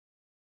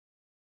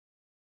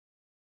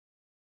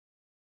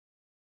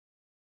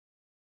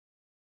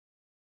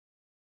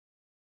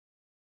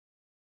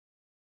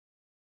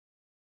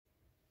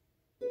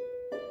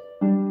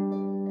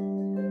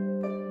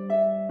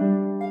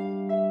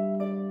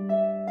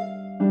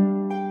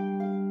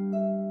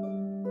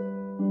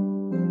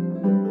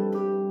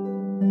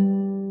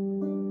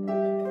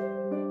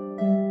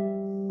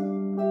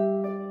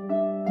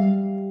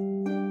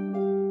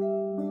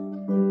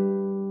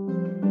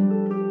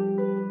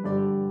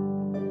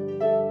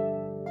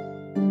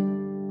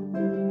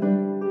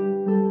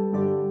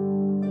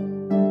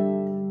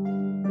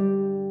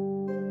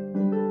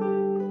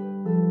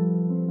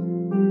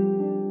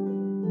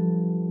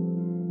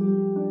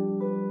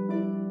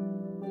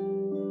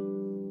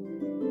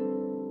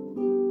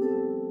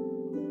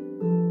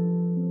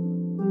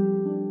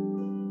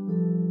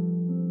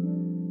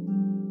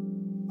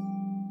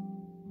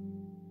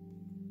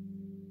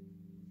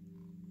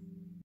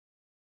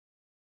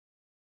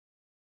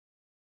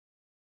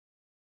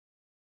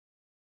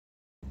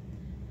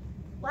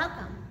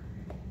Welcome.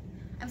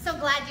 I'm so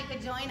glad you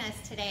could join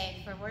us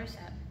today for worship.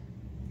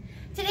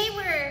 Today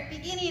we're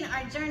beginning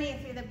our journey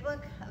through the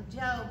book of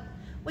Job,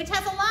 which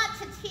has a lot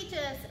to teach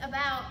us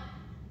about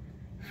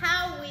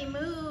how we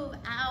move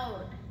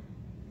out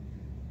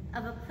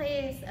of a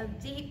place of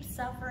deep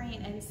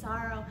suffering and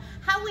sorrow,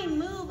 how we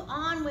move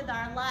on with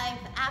our life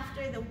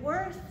after the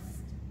worst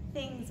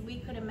things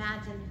we could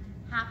imagine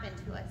happen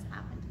to us.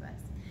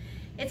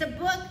 It's a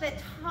book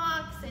that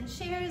talks and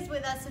shares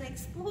with us and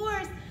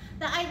explores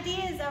the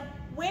ideas of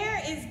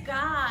where is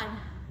God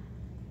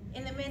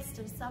in the midst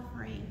of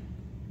suffering?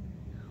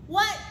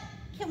 What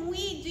can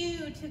we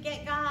do to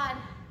get God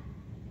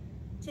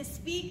to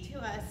speak to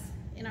us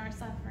in our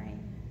suffering?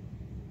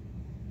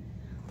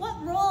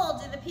 What role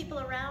do the people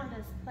around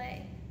us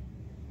play?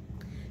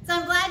 So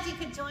I'm glad you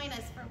could join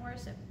us for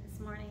worship this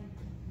morning.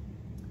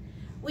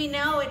 We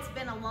know it's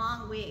been a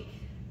long week.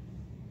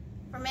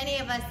 For many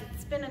of us,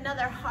 it's been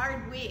another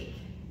hard week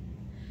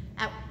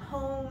at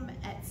home,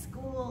 at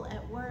school,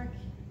 at work,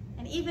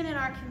 and even in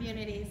our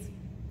communities.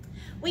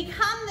 We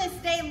come this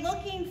day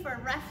looking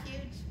for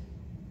refuge.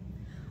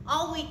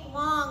 All week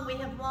long, we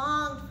have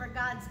longed for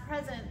God's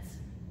presence.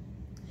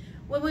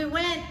 When we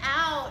went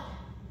out,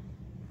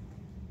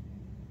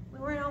 we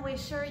weren't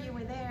always sure you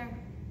were there.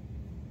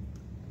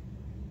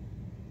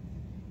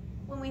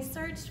 When we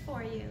searched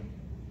for you,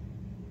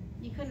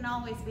 you couldn't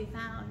always be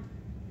found.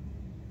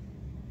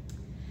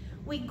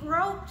 We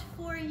groped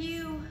for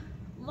you,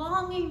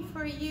 longing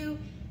for you,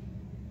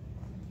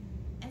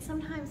 and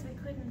sometimes we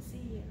couldn't see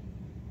you.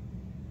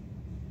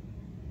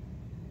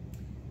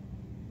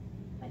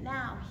 But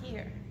now,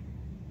 here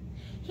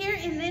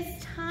in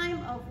this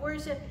time of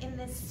worship, in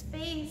this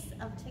space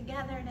of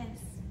togetherness,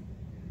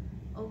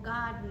 oh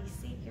God, we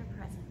seek your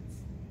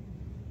presence.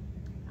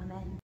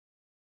 Amen.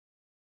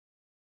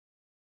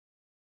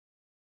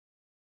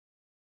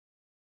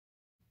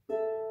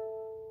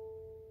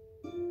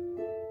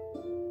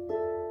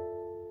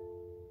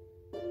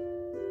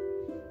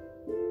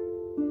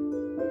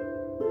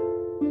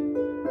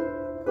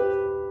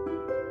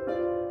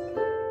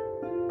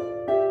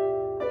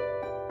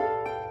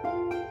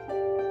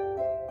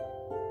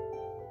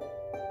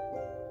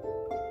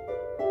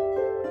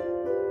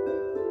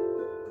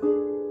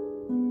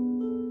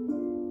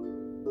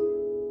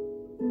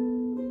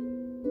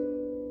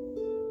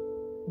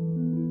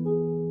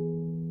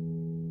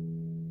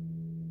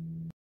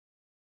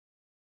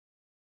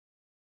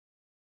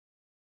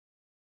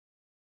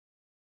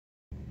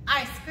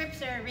 Our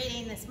scripture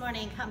reading this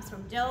morning comes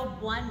from Job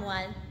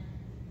 1:1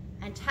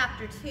 and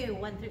chapter 2,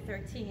 1 through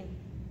 13.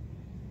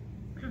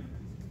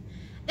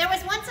 There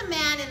was once a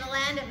man in the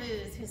land of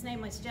Uz whose name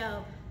was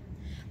Job.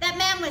 That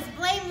man was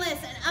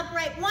blameless and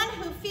upright, one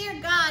who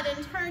feared God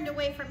and turned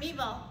away from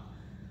evil.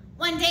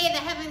 One day the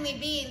heavenly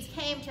beings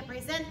came to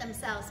present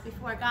themselves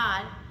before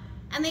God,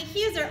 and the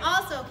accuser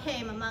also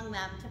came among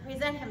them to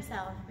present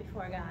himself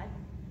before God.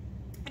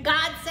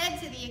 God said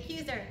to the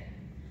accuser,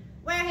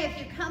 "Where have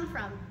you come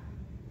from?"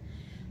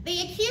 The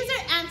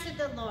accuser answered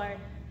the Lord,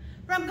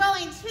 "From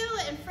going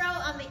to and fro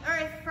on the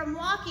earth, from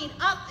walking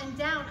up and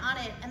down on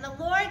it." And the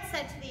Lord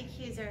said to the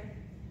accuser,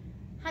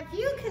 "Have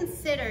you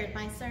considered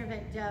my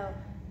servant Job?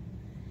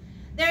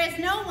 There is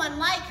no one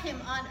like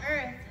him on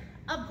earth,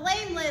 a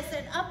blameless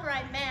and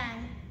upright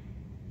man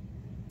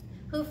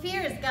who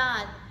fears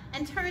God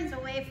and turns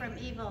away from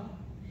evil.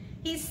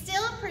 He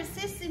still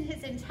persists in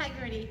his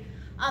integrity,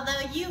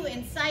 although you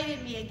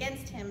incited me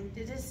against him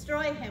to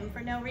destroy him for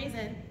no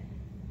reason."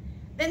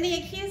 Then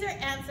the accuser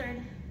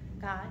answered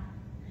God,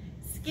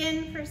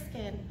 "Skin for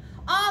skin.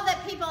 All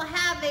that people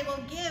have they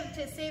will give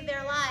to save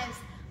their lives.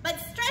 But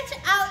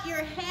stretch out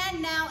your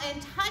hand now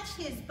and touch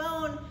his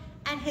bone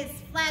and his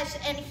flesh,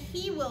 and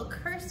he will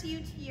curse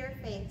you to your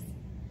face."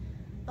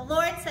 The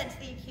Lord said to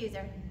the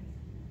accuser,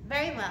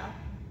 "Very well,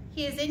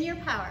 he is in your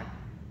power.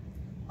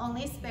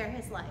 Only spare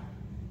his life."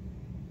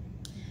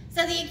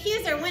 So the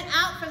accuser went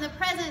out from the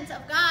presence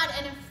of God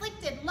and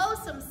inflicted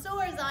loathsome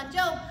sores on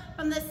Job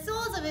from the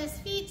soles of his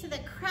feet to the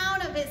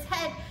crown of his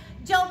head.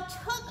 Job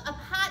took a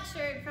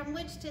potsherd from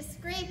which to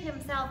scrape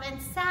himself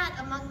and sat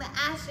among the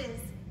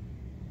ashes.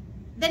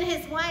 Then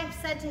his wife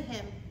said to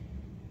him,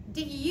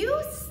 "Do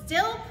you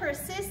still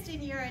persist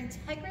in your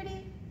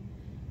integrity?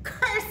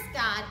 Curse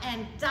God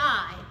and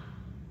die."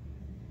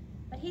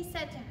 But he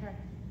said to her,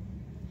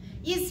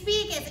 "You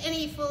speak as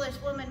any foolish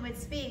woman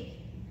would speak.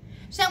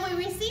 Shall we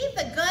receive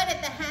the good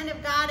at the hand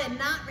of God and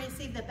not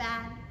receive the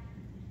bad?"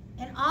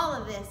 In all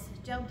of this,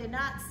 Job did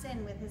not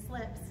sin with his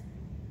lips.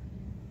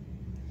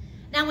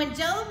 Now when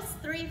Job's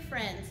 3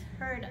 friends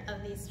heard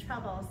of these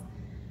troubles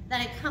that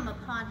had come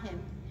upon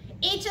him,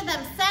 each of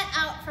them set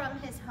out from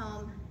his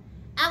home: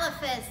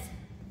 Eliphaz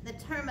the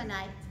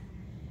Temanite,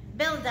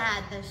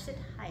 Bildad the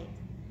Shittite,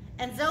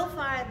 and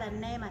Zophar the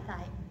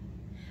Naamathite.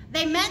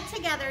 They met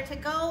together to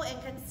go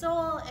and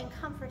console and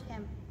comfort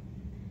him.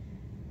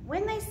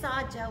 When they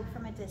saw Job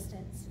from a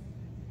distance,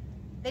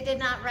 they did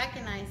not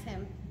recognize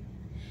him.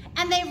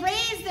 And they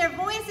raised their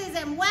voices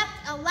and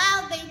wept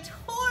aloud. They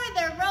tore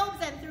their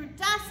robes and threw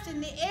dust in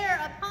the air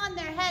upon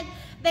their head.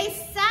 They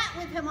sat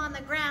with him on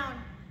the ground.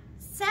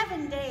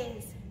 7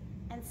 days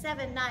and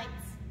 7 nights,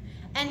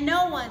 and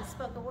no one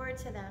spoke a word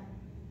to them,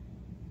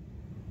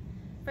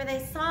 for they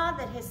saw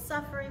that his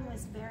suffering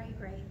was very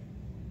great.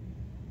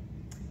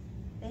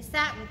 They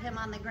sat with him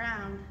on the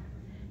ground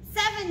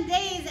 7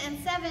 days and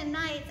 7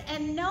 nights,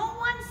 and no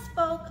one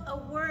spoke a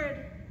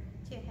word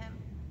to him,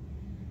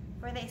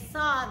 for they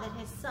saw that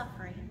his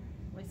suffering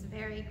was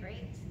very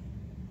great.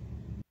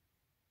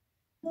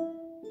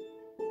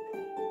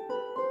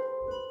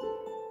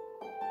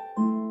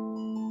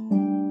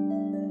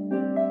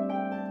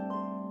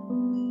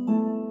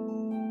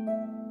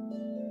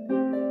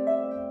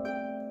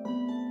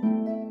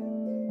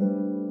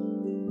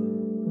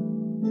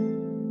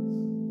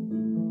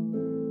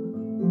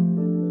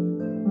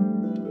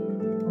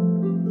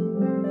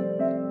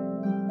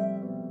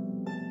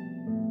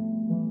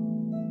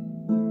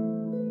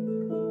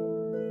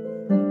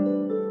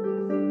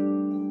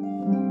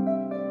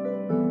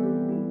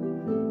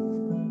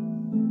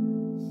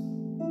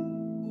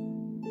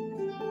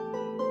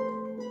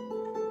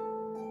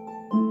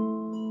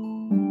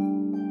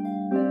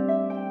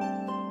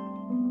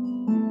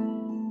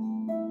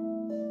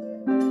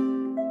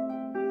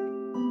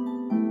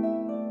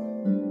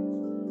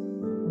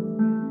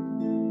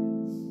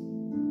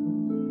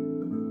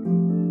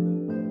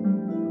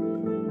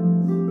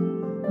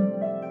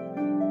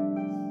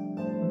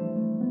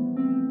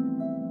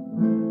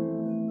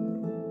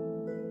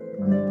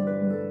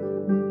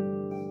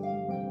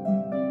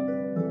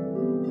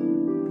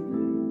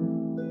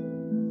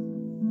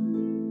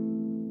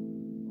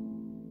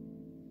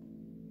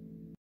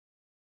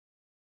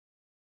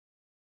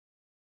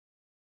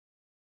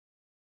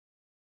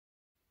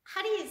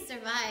 How do you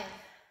survive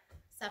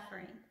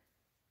suffering?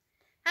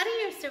 How do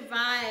you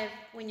survive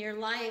when your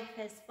life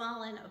has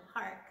fallen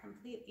apart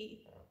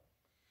completely?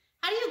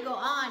 How do you go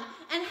on?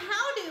 And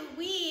how do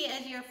we,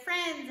 as your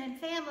friends and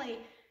family,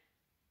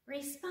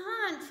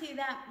 respond to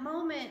that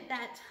moment,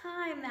 that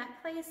time,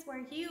 that place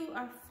where you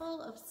are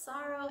full of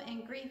sorrow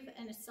and grief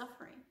and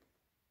suffering?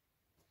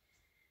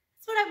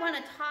 That's what I want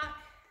to talk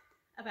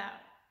about.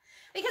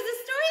 Because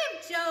the story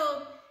of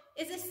Job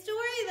is a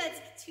story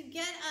that's to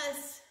get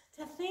us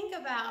to think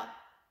about,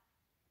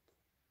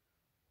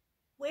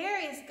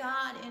 where is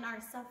God in our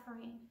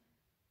suffering?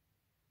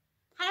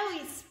 How do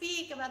we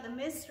speak about the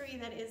mystery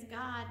that is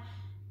God?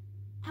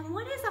 And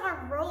what is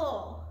our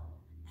role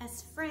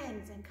as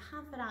friends and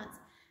confidants,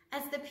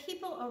 as the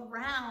people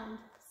around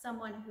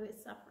someone who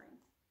is suffering?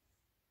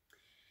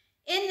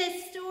 In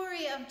this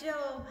story of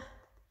Job,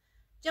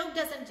 Job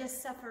doesn't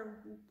just suffer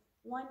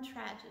one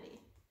tragedy.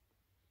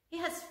 He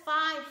has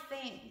 5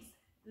 things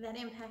that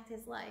impact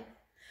his life.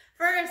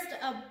 First,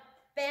 a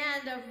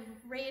band of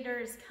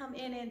raiders come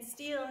in and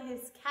steal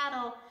his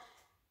cattle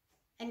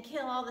and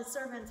kill all the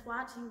servants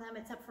watching them,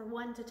 except for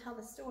one to tell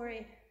the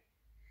story.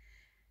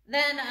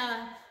 Then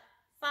a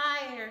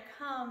fire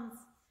comes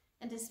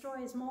and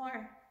destroys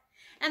more.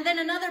 And then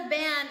another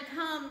band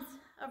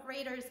of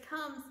raiders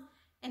comes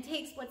and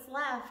takes what's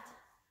left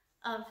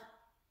of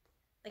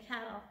the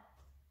cattle.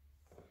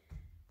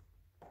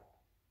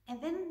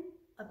 And then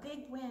a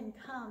big wind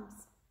comes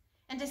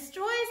and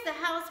destroys the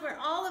house where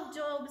all of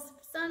Job's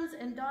sons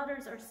and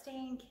daughters are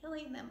staying,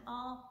 killing them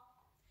all.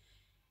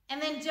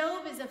 And then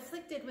Job is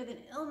afflicted with an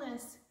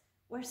illness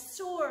where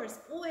sores,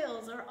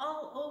 boils are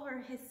all over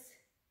his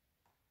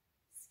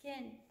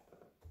skin.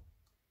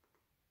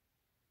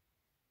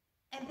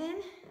 And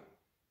then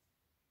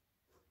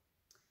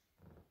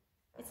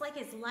it's like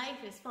his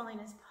life is falling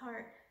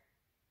apart.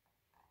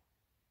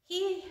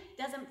 He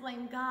doesn't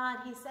blame God.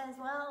 He says,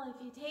 well,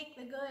 if you take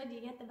the good, you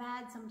get the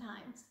bad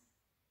sometimes.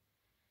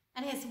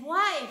 And his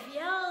wife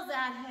yells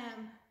at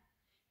him,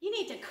 you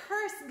need to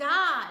curse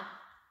God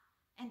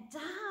and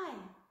die.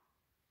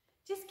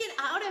 Just get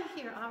out of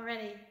here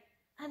already.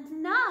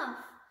 Enough.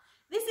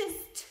 This is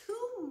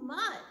too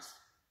much.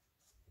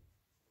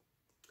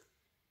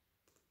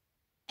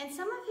 And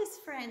some of his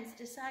friends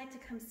decide to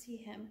come see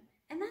him.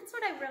 And that's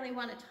what I really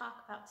want to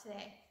talk about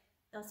today,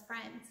 those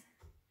friends.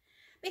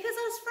 Because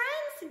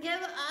those friends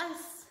give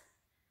us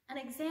an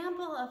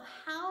example of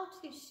how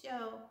to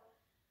show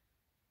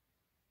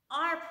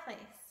our place,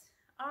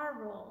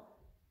 our role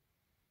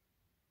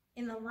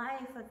in the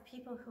life of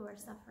people who are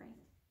suffering.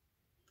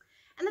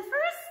 And the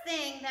first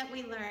thing that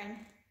we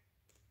learn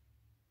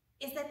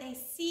is that they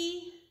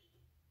see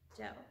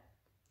Job.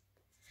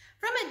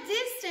 From a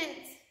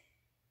distance,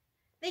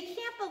 they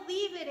can't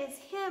believe it is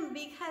him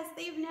because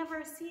they've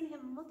never seen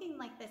him looking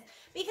like this.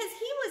 Because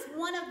he was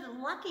one of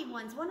the lucky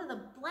ones, one of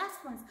the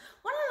blessed ones,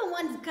 one of the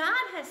ones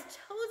God has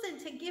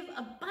chosen to give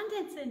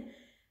abundance and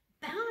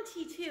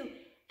bounty to.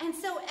 And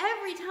so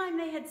every time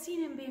they had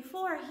seen him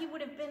before, he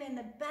would have been in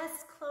the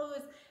best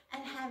clothes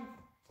and have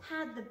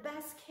had the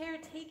best care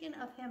taken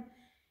of him.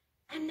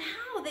 And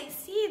now they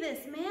see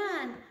this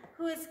man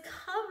who is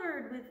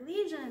covered with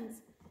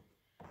lesions,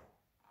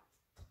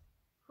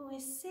 who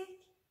is sick,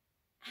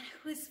 and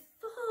who is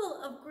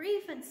full of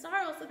grief and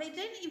sorrow. So they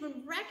didn't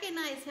even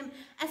recognize him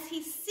as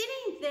he's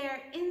sitting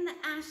there in the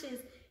ashes,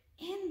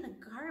 in the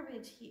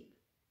garbage heap.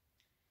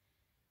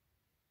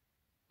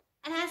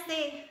 And as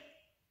they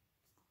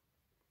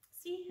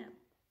see him.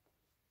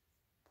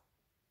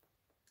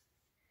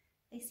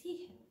 They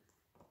see him.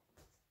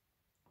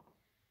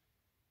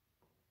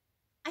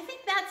 I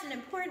think that's an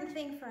important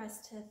thing for us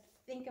to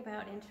think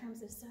about in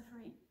terms of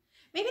suffering.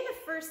 Maybe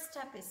the first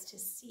step is to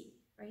see,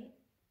 right?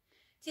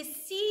 To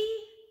see,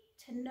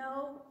 to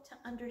know,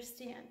 to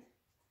understand.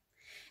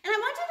 And I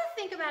want you to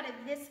think about it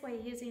this way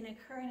using a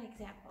current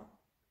example.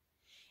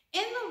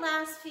 In the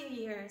last few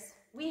years,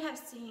 we have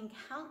seen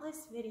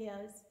countless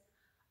videos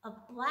of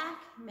Black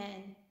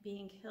men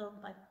being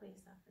killed by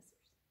police officers.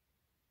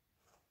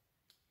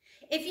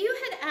 If you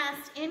had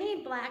asked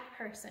any Black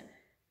person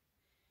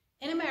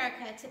in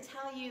America to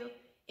tell you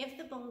if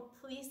the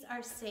police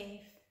are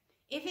safe,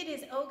 if it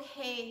is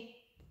okay,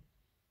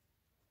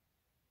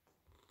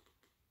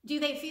 do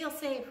they feel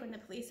safe when the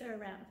police are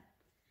around?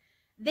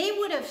 They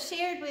would have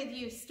shared with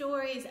you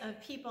stories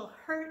of people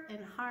hurt and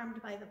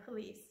harmed by the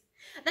police.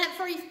 That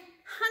for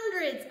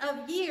hundreds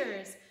of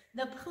years,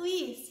 the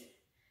police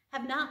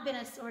have not been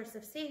a source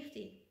of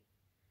safety.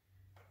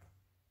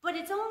 But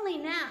it's only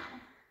now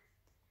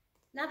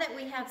that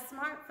we have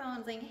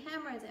smartphones and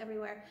cameras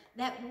everywhere,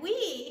 that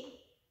we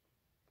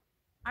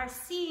are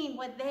seeing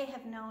what they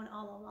have known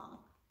all along.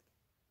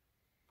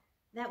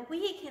 That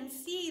we can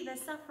see the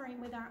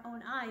suffering with our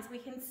own eyes. We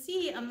can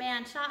see a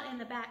man shot in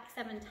the back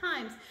 7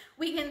 times.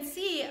 We can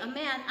see a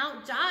man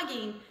out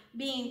jogging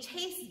being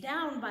chased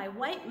down by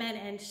white men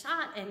and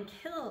shot and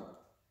killed.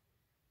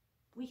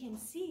 We can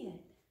see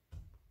it.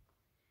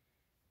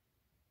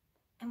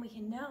 And we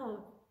can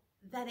know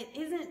that it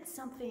isn't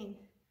something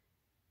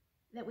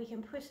that we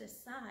can push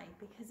aside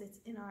because it's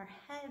in our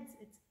heads,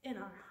 it's in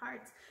our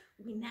hearts.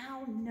 We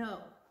now know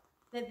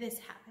that this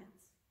happens.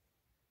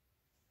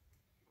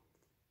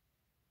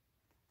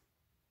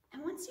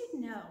 And once you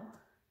know,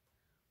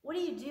 what do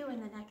you do in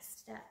the next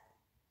step?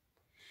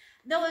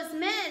 Those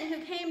men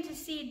who came to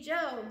see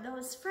Job,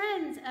 those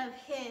friends of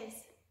his,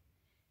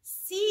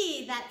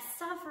 see that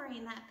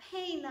suffering, that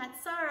pain,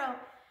 that sorrow,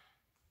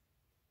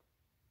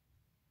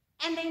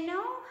 and they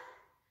know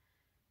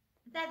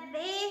that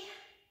they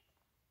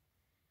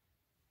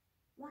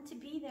want to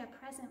be there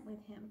present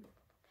with him.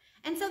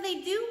 And so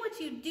they do what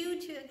you do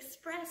to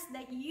express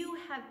that you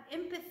have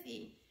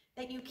empathy,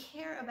 that you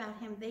care about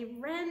him. They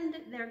rend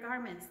their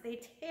garments.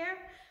 They tear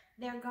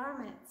their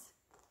garments.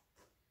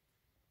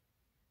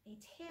 They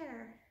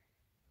tear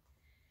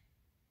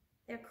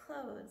their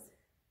clothes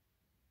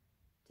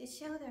to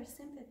show their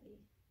sympathy,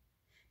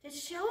 to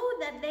show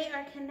that they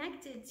are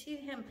connected to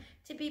him,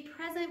 to be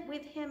present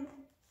with him,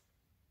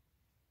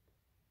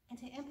 and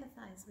to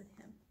empathize with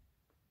him.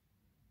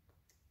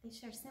 They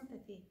share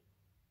sympathy.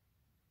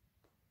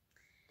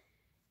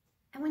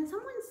 And when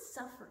someone's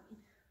suffering,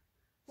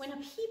 when a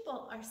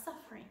people are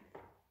suffering,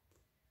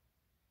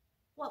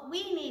 what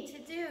we need to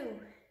do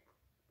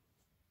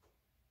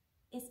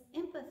is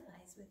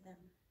empathize with them,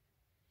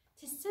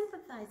 to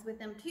sympathize with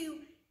them, to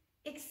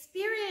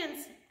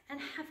experience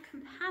and have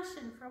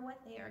compassion for what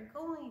they are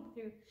going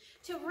through,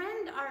 to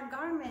rend our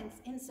garments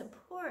in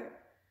support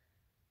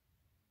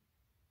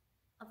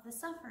of the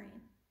suffering.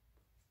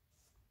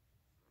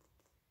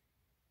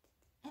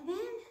 And then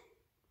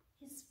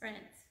his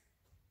friends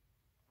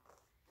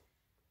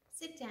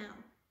sit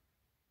down.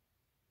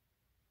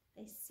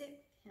 They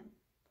sit with him.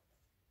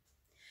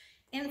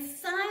 In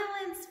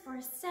silence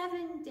for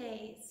 7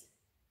 days,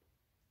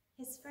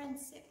 his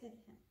friends sit with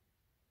him.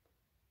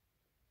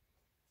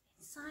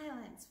 In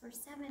silence for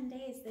 7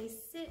 days, they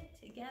sit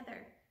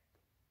together.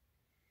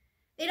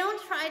 They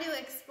don't try to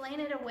explain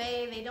it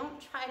away. They don't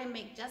try to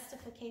make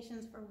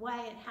justifications for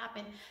why it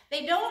happened.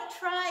 They don't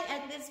try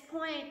at this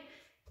point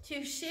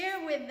to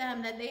share with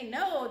them that they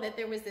know that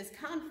there was this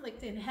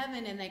conflict in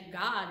heaven and that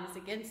God is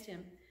against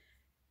him.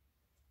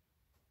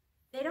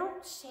 They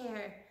don't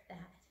share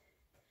that.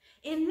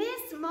 In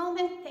this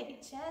moment, they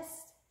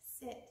just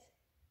sit.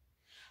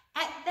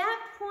 At that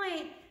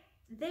point,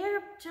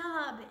 their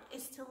job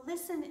is to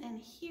listen and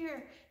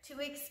hear, to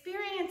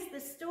experience the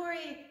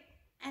story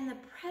and the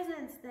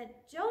presence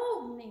that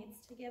Job needs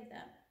to give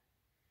them.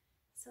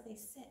 So they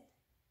sit.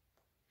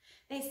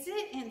 They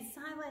sit in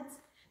silence.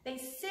 They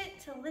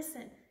sit to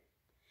listen.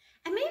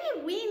 And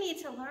maybe we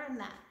need to learn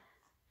that.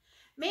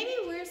 Maybe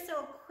we're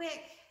so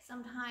quick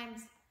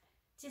sometimes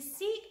to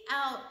seek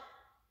out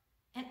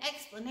an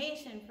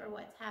explanation for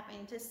what's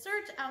happening, to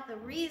search out the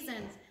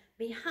reasons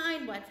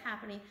behind what's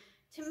happening,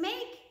 to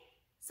make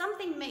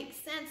something make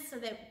sense so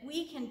that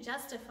we can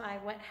justify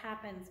what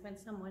happens when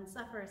someone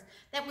suffers,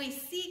 that we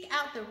seek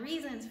out the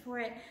reasons for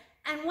it.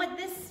 And what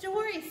this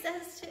story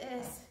says to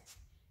us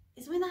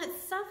is when that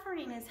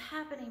suffering is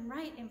happening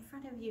right in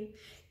front of you,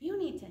 you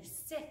need to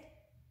sit.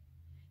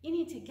 You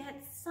need to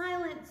get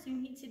silence. You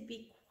need to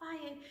be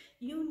quiet.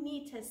 You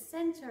need to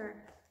center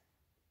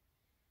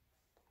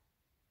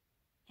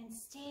and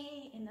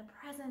stay in the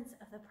presence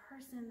of the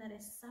person that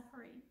is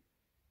suffering.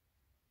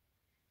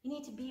 You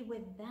need to be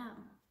with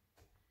them.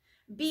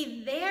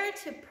 Be there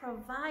to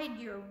provide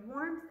your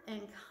warmth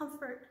and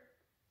comfort.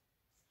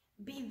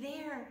 Be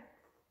there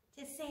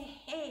to say,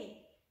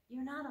 hey,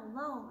 you're not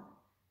alone.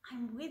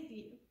 I'm with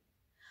you.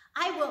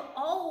 I will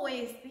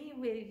always be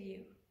with you.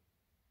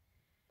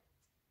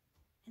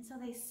 And so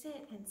they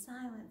sit in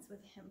silence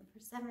with him for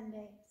 7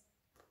 days.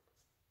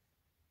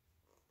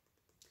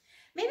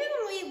 Maybe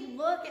when we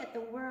look at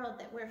the world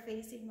that we're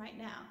facing right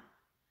now,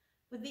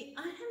 with the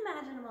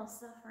unimaginable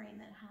suffering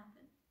that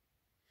happened,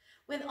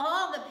 with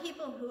all the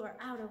people who are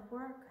out of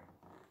work,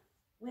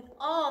 with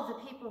all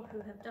the people who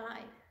have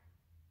died,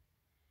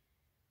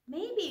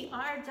 maybe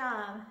our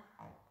job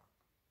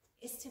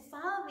is to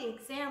follow the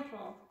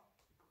example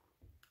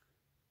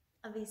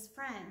of these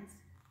friends.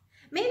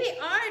 Maybe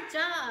our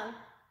job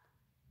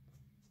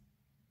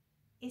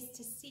is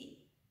to see,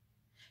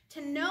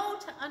 to know,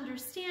 to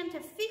understand, to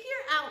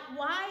figure out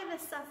why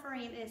the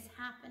suffering is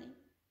happening.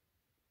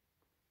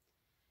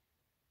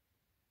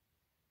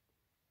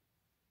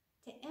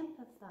 To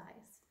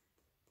empathize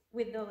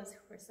with those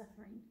who are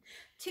suffering,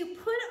 to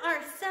put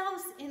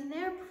ourselves in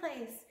their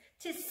place,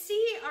 to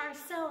see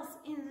ourselves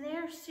in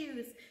their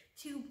shoes,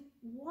 to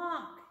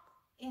walk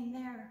in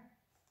their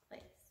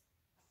place.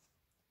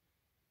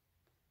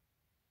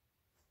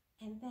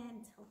 And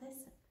then to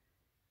listen,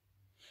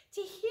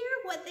 to hear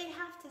what they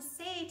have to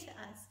say to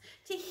us,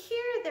 to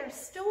hear their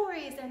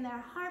stories and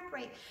their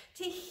heartbreak,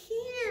 to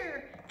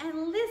hear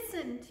and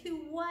listen to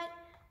what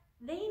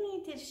they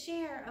need to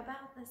share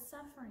about the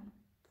suffering.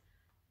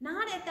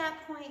 Not at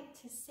that point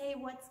to say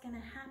what's going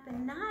to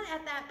happen, not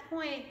at that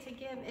point to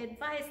give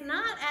advice,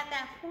 not at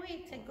that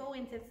point to go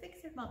into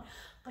fixer mode,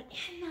 but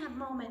in that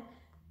moment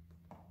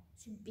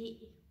to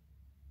be,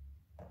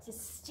 to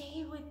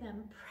stay with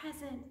them,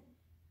 present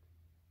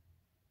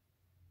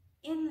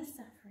in the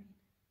suffering,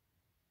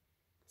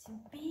 to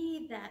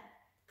be that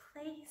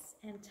place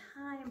and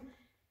time,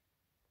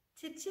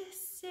 to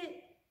just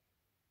sit,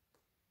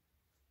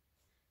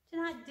 to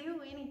not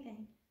do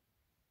anything,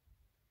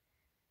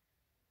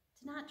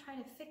 to not try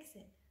to fix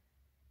it,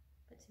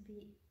 but to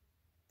be.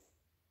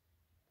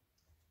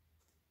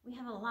 We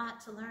have a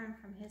lot to learn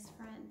from his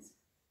friends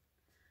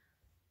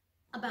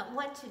about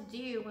what to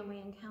do when we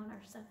encounter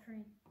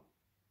suffering.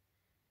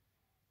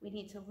 We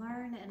need to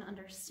learn and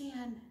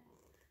understand.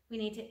 We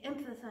need to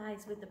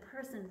empathize with the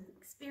person who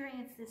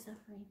experienced this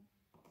suffering.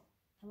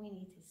 And we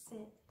need to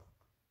sit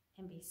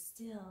and be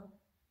still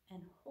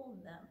and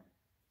hold them.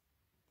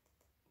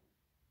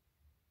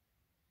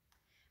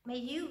 May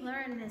you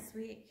learn this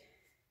week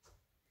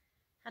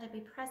how to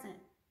be present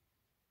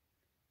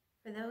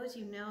for those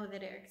you know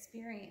that are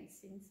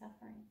experiencing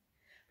suffering,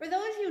 for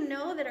those you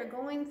know that are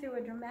going through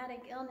a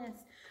dramatic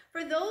illness,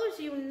 for those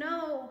you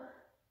know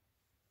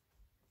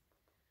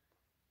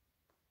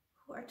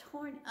who are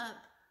torn up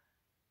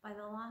by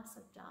the loss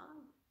of job,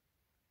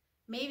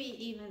 maybe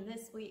even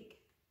this week,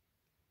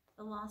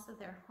 the loss of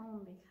their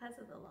home because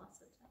of the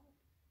loss of job.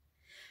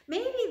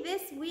 Maybe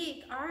this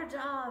week our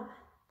job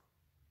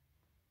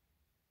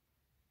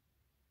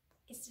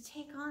is to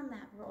take on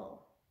that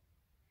role,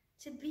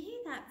 to be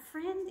that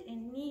friend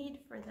in need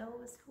for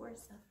those who are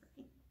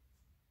suffering.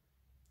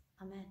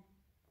 Amen.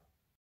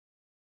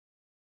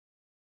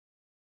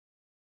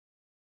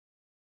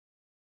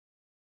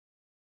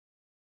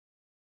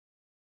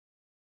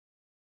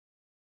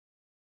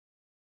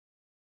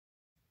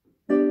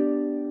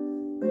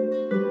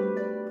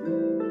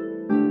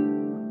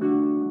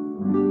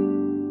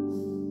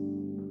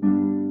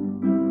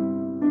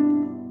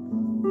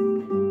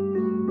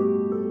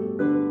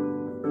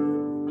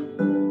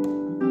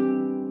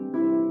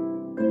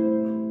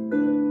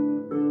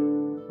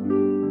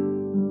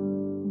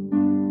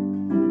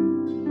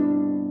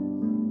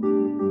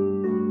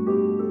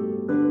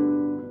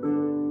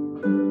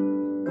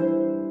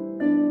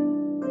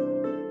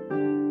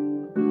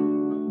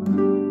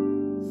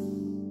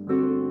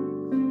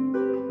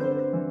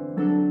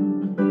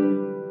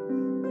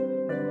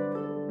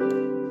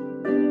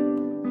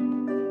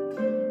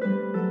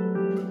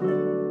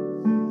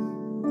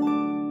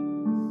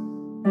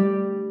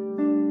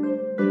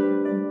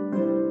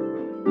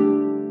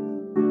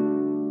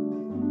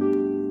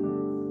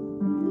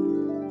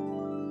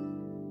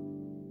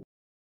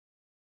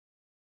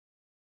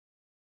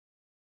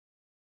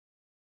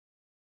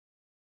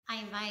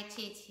 I invite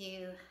you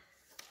to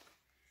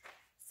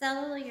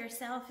settle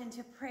yourself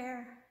into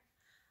prayer.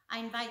 I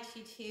invite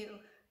you to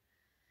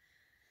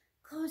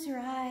close your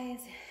eyes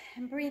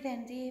and breathe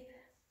in deep.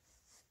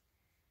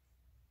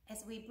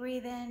 As we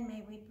breathe in,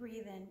 may we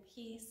breathe in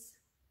peace.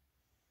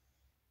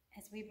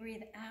 As we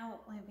breathe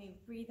out, may we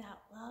breathe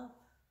out love.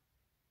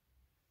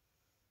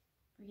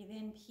 Breathe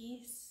in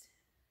peace.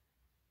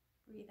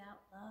 Breathe out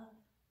love.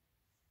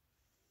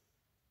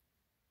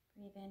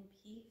 Breathe in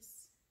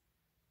peace.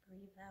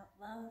 Breathe out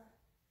love.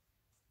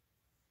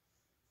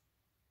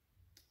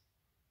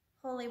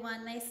 Holy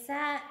One, they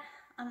sat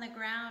on the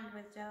ground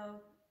with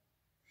Job.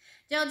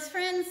 Job's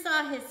friends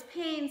saw his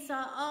pain,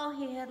 saw all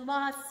he had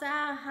lost,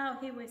 saw how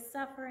he was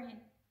suffering.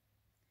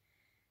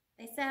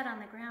 They sat on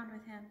the ground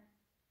with him.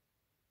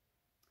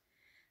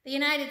 The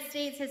United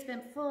States has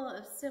been full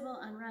of civil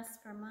unrest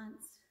for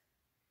months.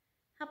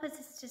 Help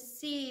us to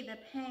see the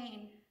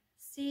pain,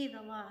 see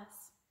the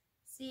loss,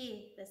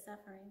 see the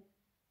suffering.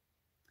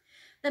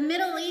 The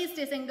Middle East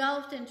is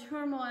engulfed in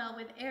turmoil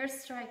with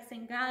airstrikes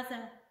in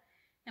Gaza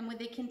and with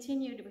the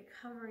continued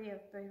recovery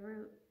of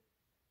Beirut.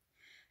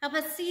 Help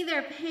us see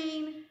their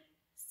pain,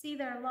 see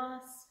their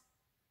loss,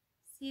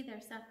 see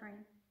their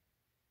suffering.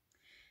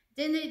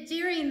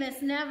 During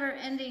this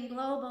never-ending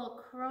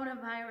global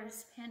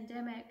coronavirus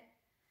pandemic,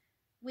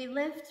 we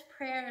lift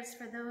prayers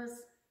for those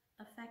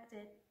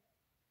affected.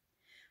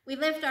 We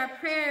lift our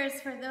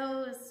prayers for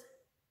those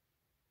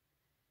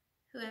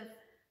who have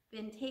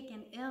been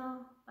taken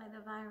ill by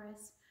the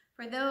virus,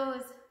 for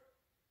those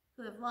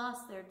who have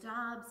lost their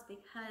jobs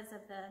because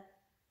of the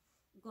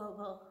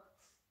global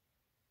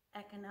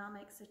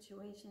economic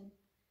situation.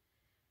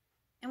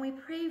 And we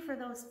pray for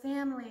those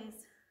families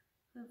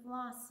who have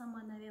lost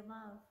someone that they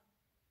love.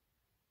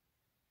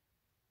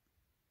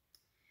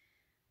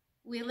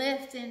 We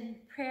lift in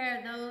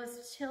prayer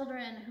those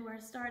children who are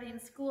starting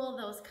school,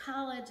 those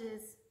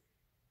colleges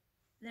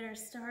that are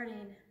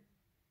starting.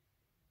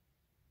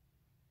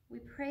 We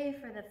pray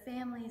for the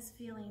families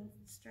feeling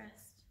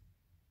stressed.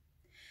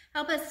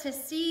 Help us to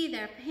see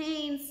their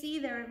pain, see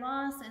their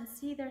loss, and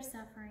see their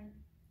suffering.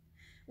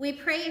 We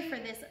pray for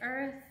this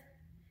earth,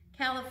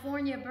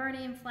 California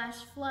burning, flash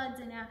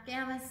floods in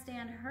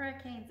Afghanistan,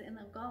 hurricanes in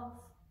the Gulf.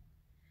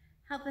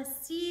 Help us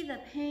see the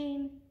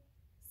pain,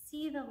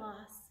 see the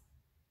loss,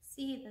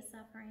 see the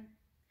suffering.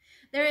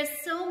 There is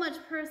so much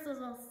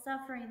personal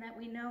suffering that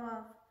we know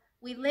of.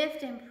 We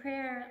lift in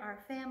prayer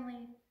our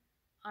family,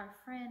 our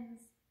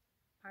friends,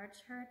 our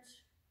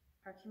church,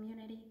 our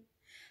community.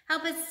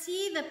 Help us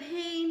see the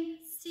pain,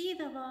 see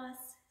the loss,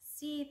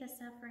 see the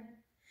suffering.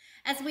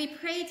 As we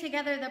pray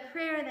together the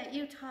prayer that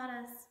you taught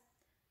us,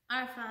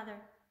 Our Father,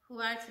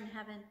 who art in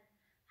heaven,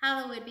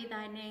 hallowed be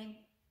thy name.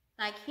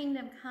 Thy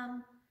kingdom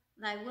come,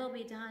 thy will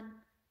be done,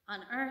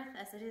 on earth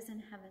as it is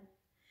in heaven.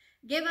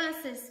 Give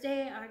us this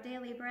day our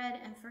daily bread,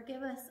 and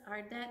forgive us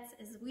our debts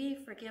as we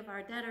forgive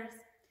our debtors.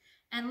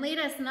 And lead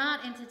us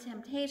not into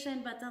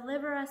temptation, but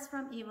deliver us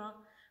from evil.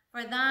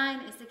 For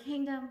thine is the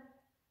kingdom,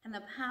 and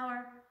the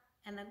power,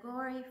 and the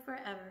glory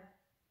forever.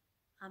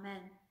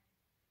 Amen.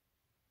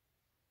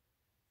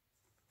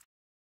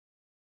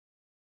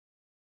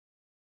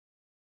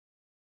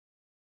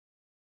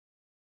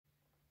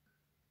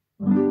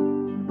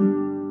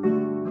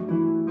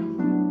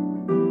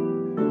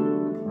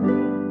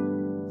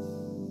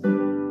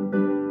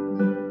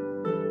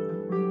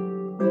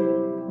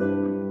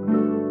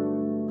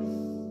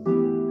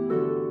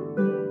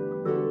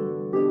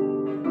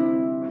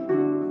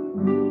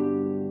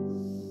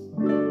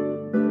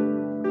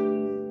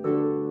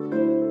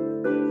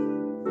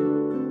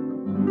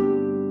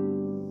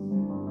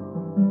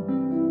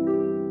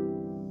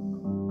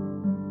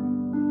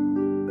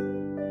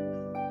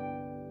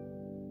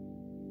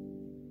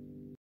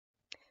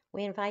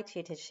 We invite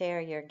you to share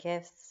your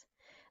gifts,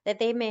 that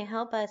they may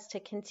help us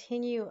to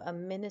continue a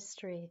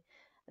ministry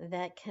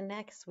that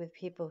connects with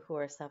people who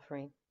are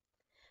suffering.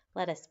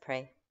 Let us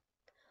pray.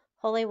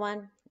 Holy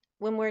One,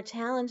 when we're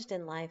challenged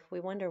in life, we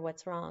wonder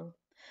what's wrong.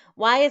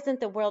 Why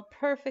isn't the world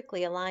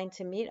perfectly aligned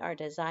to meet our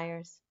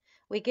desires?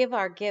 We give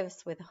our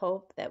gifts with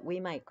hope that we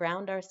might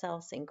ground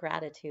ourselves in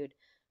gratitude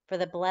for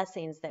the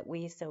blessings that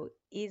we so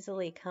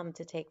easily come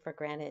to take for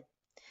granted.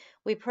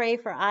 We pray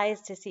for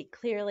eyes to see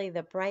clearly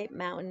the bright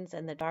mountains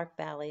and the dark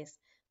valleys,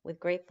 with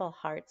grateful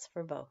hearts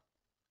for both.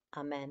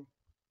 Amen.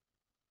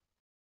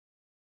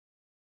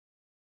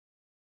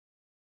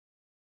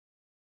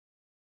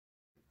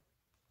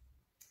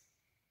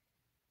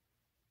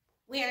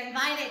 We are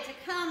invited to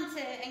come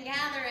to and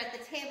gather at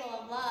the table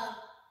of love,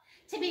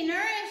 to be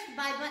nourished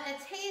by but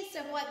a taste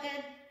of what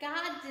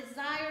God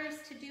desires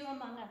to do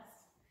among us.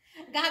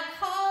 God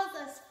calls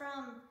us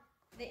from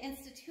the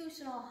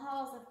institutional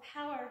halls of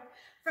power,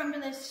 from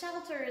the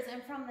shelters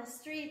and from the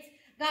streets.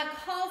 God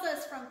calls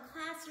us from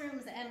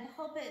classrooms and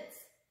pulpits,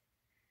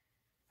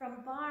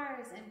 from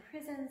bars and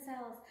prison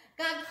cells.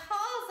 God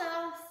calls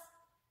us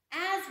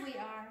as we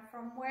are,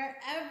 from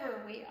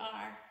wherever we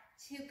are,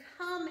 to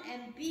come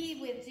and be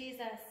with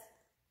Jesus,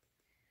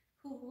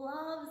 who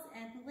loves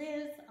and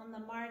lives on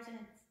the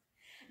margins.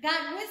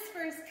 God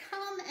whispers,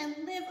 come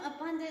and live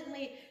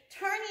abundantly,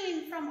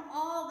 turning from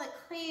all the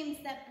claims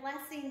that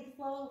blessing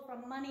flow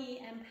from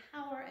money and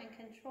power and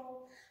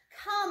control.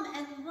 Come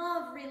and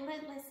love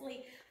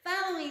relentlessly,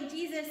 following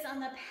Jesus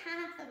on the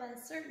path of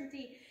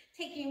uncertainty,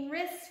 taking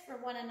risks for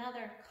one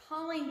another,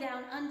 calling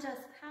down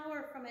unjust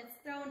power from its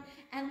throne,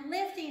 and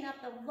lifting up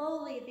the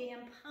lowly, the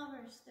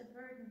impoverished, the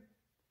burdened.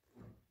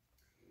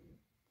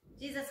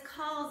 Jesus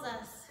calls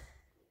us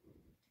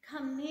to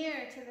come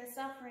near to the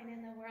suffering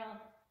in the world.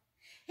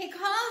 He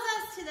calls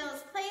us to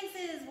those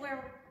places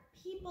where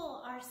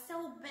people are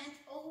so bent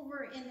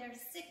over in their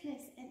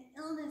sickness and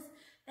illness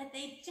that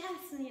they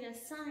just need a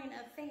sign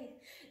of faith.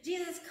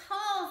 Jesus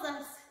calls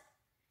us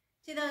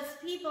to those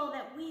people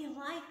that we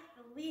like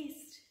the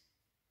least,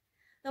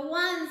 the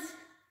ones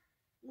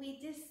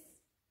we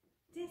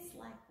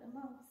dislike the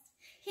most.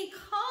 He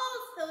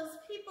calls those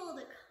people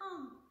to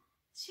come,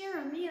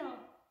 share a meal,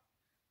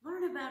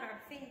 learn about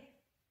our faith.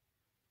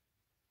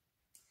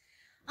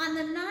 On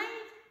the night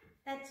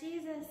that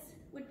Jesus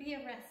would be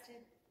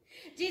arrested.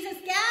 Jesus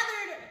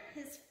gathered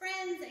his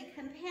friends and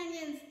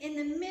companions in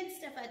the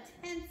midst of a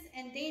tense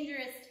and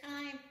dangerous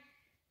time.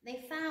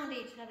 They found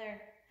each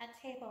other at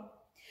table.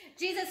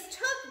 Jesus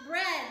took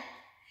bread,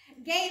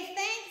 gave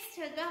thanks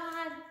to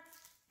God,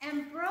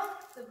 and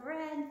broke the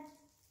bread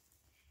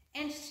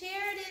and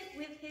shared it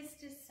with his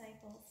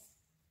disciples,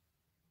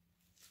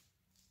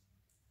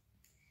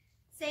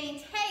 saying,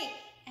 "Take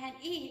and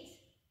eat.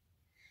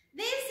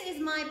 This is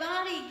my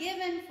body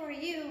given for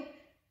you.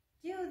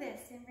 Do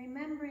this in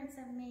remembrance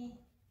of me."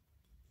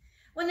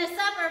 When the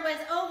supper was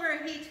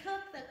over, he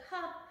took the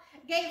cup,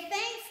 gave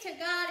thanks to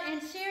God,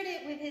 and shared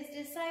it with his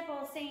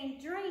disciples,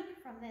 saying,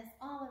 "Drink from this,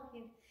 all of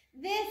you.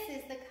 This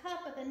is the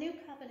cup of the new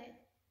covenant.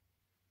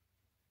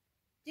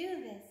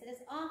 Do this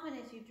as often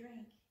as you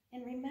drink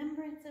in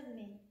remembrance of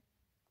me."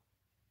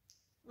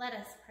 Let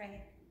us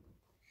pray.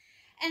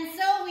 And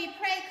so we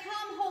pray,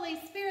 come, Holy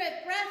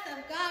Spirit, breath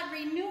of God,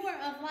 renewer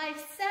of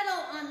life,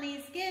 settle on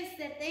these gifts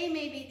that they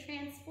may be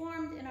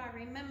transformed in our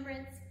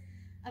remembrance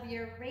of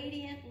your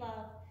radiant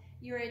love,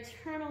 your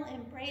eternal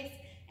embrace,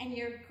 and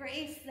your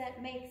grace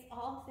that makes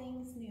all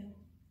things new.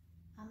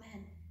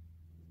 Amen.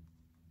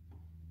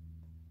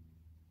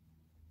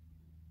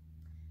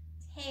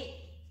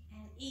 Take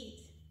and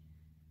eat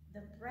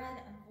the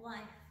bread of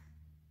life.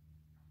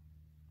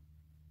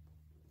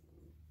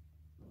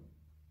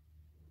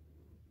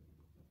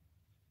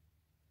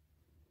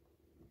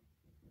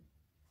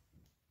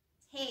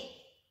 Take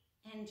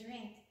and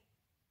drink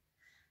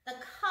the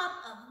cup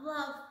of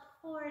love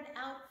poured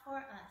out for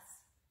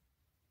us.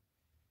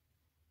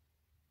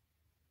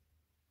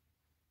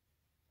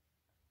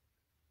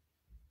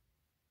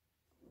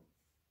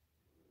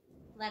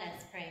 Let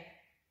us pray.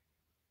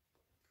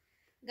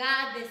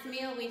 God, this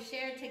meal we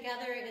shared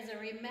together is a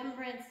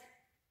remembrance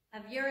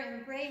of your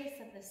embrace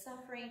of the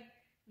suffering,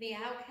 the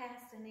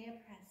outcast, and the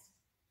oppressed.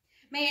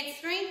 May it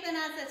strengthen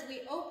us as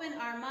we open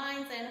our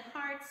minds and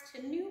hearts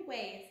to new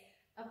ways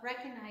of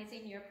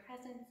recognizing your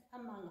presence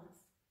among us.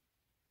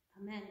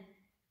 Amen.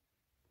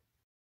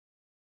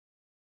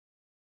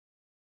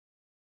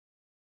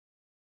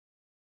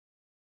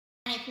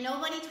 And if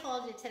nobody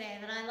told you today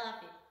that I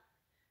love you,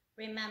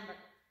 remember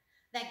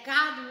that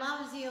God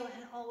loves you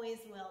and always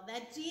will,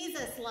 that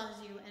Jesus loves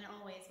you and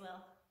always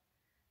will,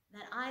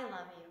 that I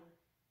love you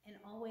and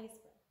always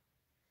will.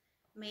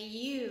 May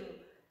you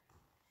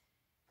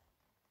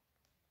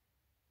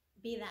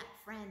be that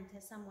friend to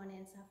someone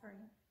in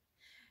suffering.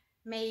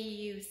 May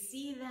you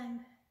see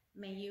them,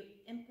 may you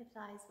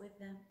empathize with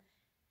them,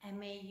 and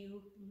may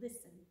you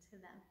listen to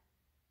them.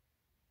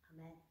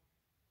 Amen.